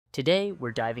Today,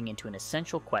 we're diving into an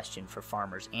essential question for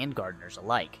farmers and gardeners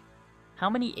alike. How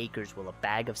many acres will a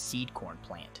bag of seed corn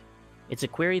plant? It's a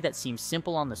query that seems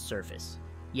simple on the surface,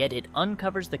 yet it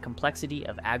uncovers the complexity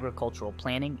of agricultural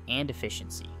planning and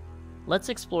efficiency. Let's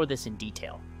explore this in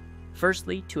detail.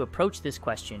 Firstly, to approach this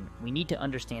question, we need to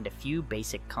understand a few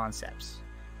basic concepts.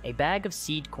 A bag of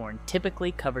seed corn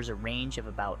typically covers a range of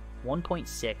about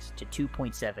 1.6 to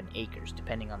 2.7 acres,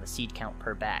 depending on the seed count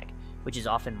per bag, which is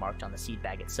often marked on the seed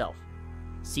bag itself.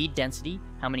 Seed density,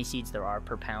 how many seeds there are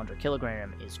per pound or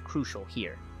kilogram, is crucial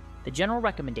here. The general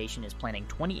recommendation is planting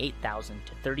 28,000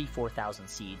 to 34,000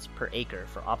 seeds per acre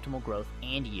for optimal growth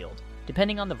and yield,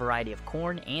 depending on the variety of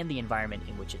corn and the environment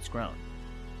in which it's grown.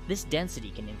 This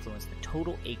density can influence the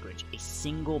total acreage a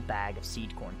single bag of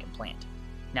seed corn can plant.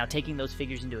 Now, taking those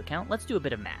figures into account, let's do a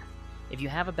bit of math. If you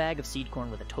have a bag of seed corn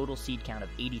with a total seed count of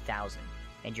 80,000,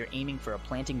 and you're aiming for a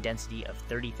planting density of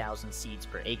 30,000 seeds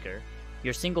per acre,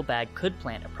 your single bag could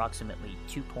plant approximately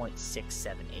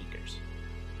 2.67 acres.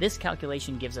 This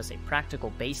calculation gives us a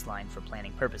practical baseline for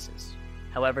planning purposes.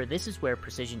 However, this is where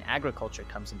precision agriculture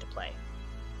comes into play.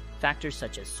 Factors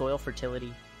such as soil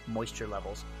fertility, moisture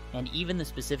levels, and even the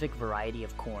specific variety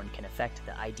of corn can affect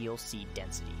the ideal seed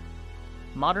density.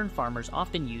 Modern farmers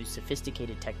often use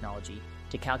sophisticated technology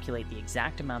to calculate the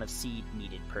exact amount of seed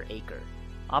needed per acre,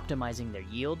 optimizing their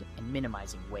yield and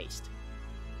minimizing waste.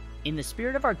 In the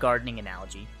spirit of our gardening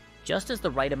analogy, just as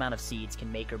the right amount of seeds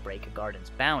can make or break a garden's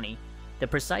bounty, the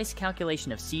precise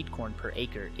calculation of seed corn per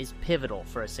acre is pivotal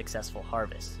for a successful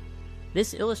harvest.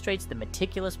 This illustrates the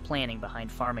meticulous planning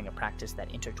behind farming, a practice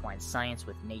that intertwines science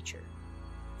with nature.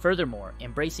 Furthermore,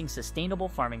 embracing sustainable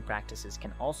farming practices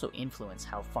can also influence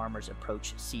how farmers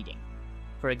approach seeding.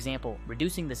 For example,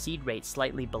 reducing the seed rate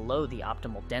slightly below the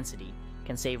optimal density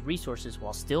can save resources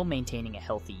while still maintaining a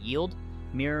healthy yield,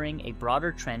 mirroring a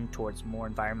broader trend towards more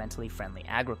environmentally friendly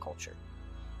agriculture.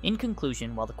 In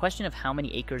conclusion, while the question of how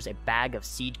many acres a bag of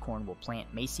seed corn will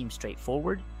plant may seem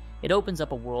straightforward, it opens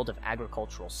up a world of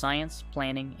agricultural science,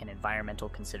 planning, and environmental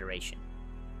consideration.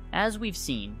 As we've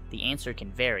seen, the answer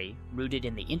can vary, rooted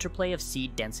in the interplay of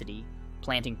seed density,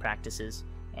 planting practices,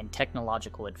 and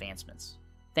technological advancements.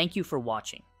 Thank you for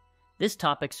watching. This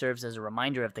topic serves as a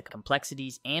reminder of the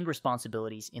complexities and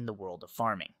responsibilities in the world of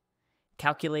farming.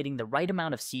 Calculating the right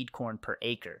amount of seed corn per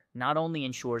acre not only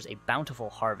ensures a bountiful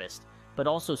harvest, but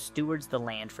also stewards the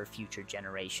land for future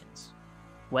generations.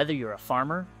 Whether you're a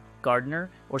farmer, gardener,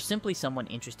 or simply someone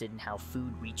interested in how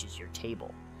food reaches your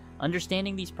table,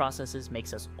 understanding these processes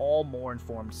makes us all more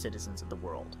informed citizens of the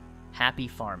world. Happy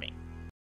farming!